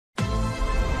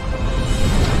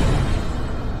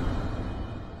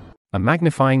A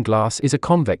magnifying glass is a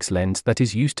convex lens that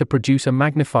is used to produce a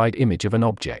magnified image of an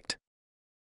object.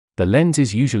 The lens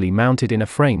is usually mounted in a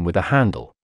frame with a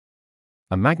handle.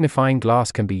 A magnifying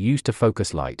glass can be used to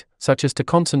focus light, such as to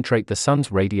concentrate the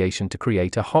sun's radiation to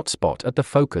create a hot spot at the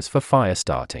focus for fire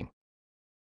starting.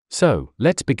 So,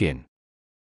 let's begin.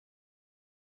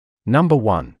 Number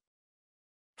 1.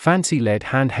 Fancii LED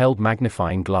Handheld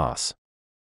Magnifying Glass.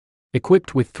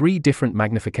 Equipped with 3 different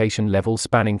magnification levels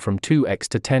spanning from 2x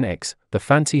to 10x, the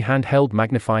Fancii Handheld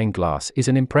Magnifying Glass is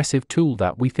an impressive tool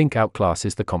that we think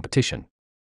outclasses the competition.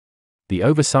 The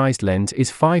oversized lens is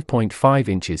 5.5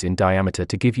 inches in diameter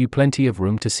to give you plenty of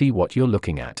room to see what you're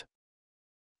looking at.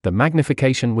 The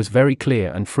magnification was very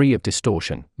clear and free of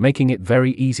distortion, making it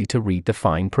very easy to read the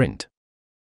fine print.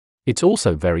 It's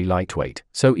also very lightweight,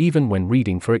 so even when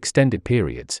reading for extended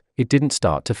periods, it didn't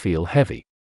start to feel heavy.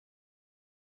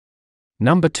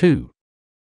 Number 2.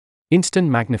 Instant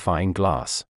Magnifying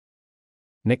Glass.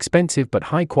 Inexpensive but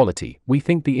high quality, we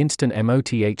think the Instant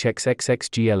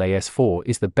MOTHXXXGLAS4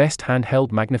 is the best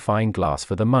handheld magnifying glass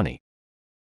for the money.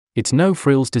 Its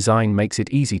no-frills design makes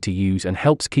it easy to use and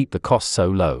helps keep the cost so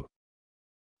low.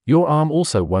 Your arm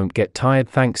also won't get tired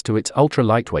thanks to its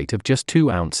ultra-lightweight of just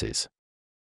 2 ounces.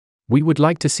 We would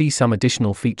like to see some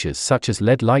additional features such as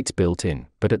LED lights built in,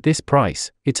 but at this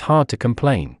price, it's hard to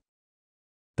complain.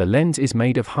 The lens is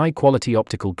made of high-quality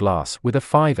optical glass with a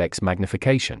 5x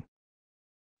magnification.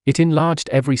 It enlarged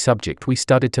every subject we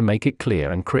studied to make it clear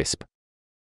and crisp.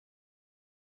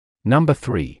 Number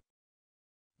 3.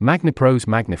 Magnipro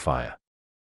Magnifier.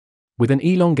 With an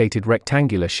elongated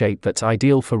rectangular shape that's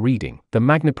ideal for reading, the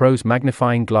Magnipro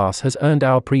magnifying glass has earned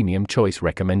our premium choice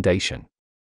recommendation.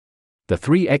 The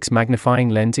 3x magnifying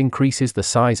lens increases the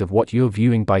size of what you're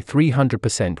viewing by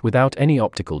 300% without any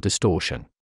optical distortion.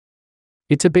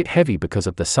 It's a bit heavy because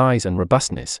of the size and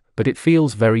robustness, but it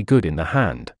feels very good in the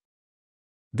hand.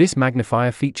 This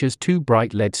magnifier features 2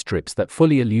 bright LED strips that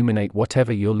fully illuminate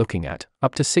whatever you're looking at,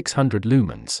 up to 600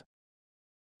 lumens.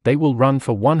 They will run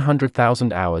for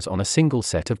 100,000 hours on a single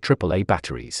set of AAA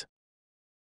batteries.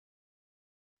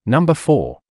 Number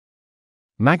 4.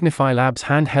 Magnifilabs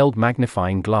Handheld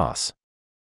Magnifying Glass.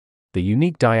 The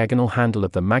unique diagonal handle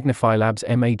of the Magnifilabs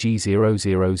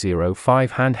MAG0005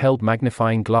 handheld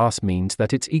magnifying glass means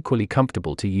that it's equally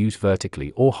comfortable to use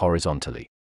vertically or horizontally.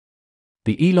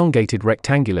 The elongated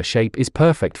rectangular shape is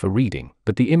perfect for reading,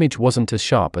 but the image wasn't as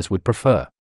sharp as we'd prefer.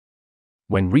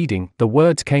 When reading, the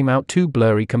words came out too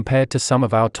blurry compared to some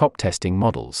of our top testing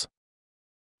models.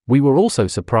 We were also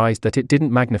surprised that it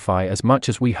didn't magnify as much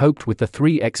as we hoped with the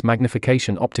 3x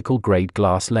magnification optical grade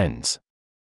glass lens.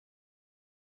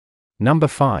 Number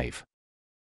 5.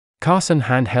 Carlsen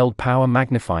Handheld Power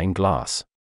Magnifying Glass.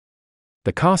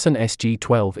 The Carlsen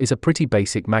SG12 is a pretty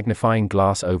basic magnifying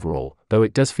glass overall, though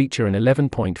it does feature an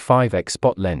 11.5x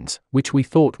spot lens, which we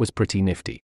thought was pretty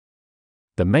nifty.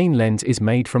 The main lens is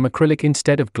made from acrylic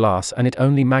instead of glass and it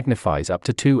only magnifies up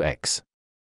to 2x.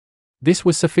 This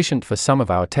was sufficient for some of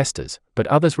our testers, but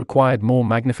others required more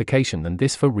magnification than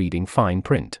this for reading fine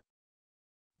print.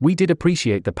 We did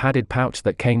appreciate the padded pouch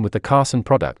that came with the Carlsen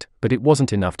product, but it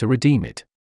wasn't enough to redeem it.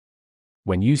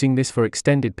 When using this for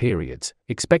extended periods,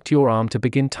 expect your arm to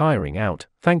begin tiring out,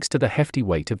 thanks to the hefty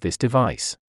weight of this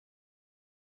device.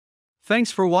 Thanks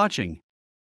for watching.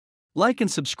 Like and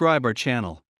subscribe our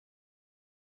channel.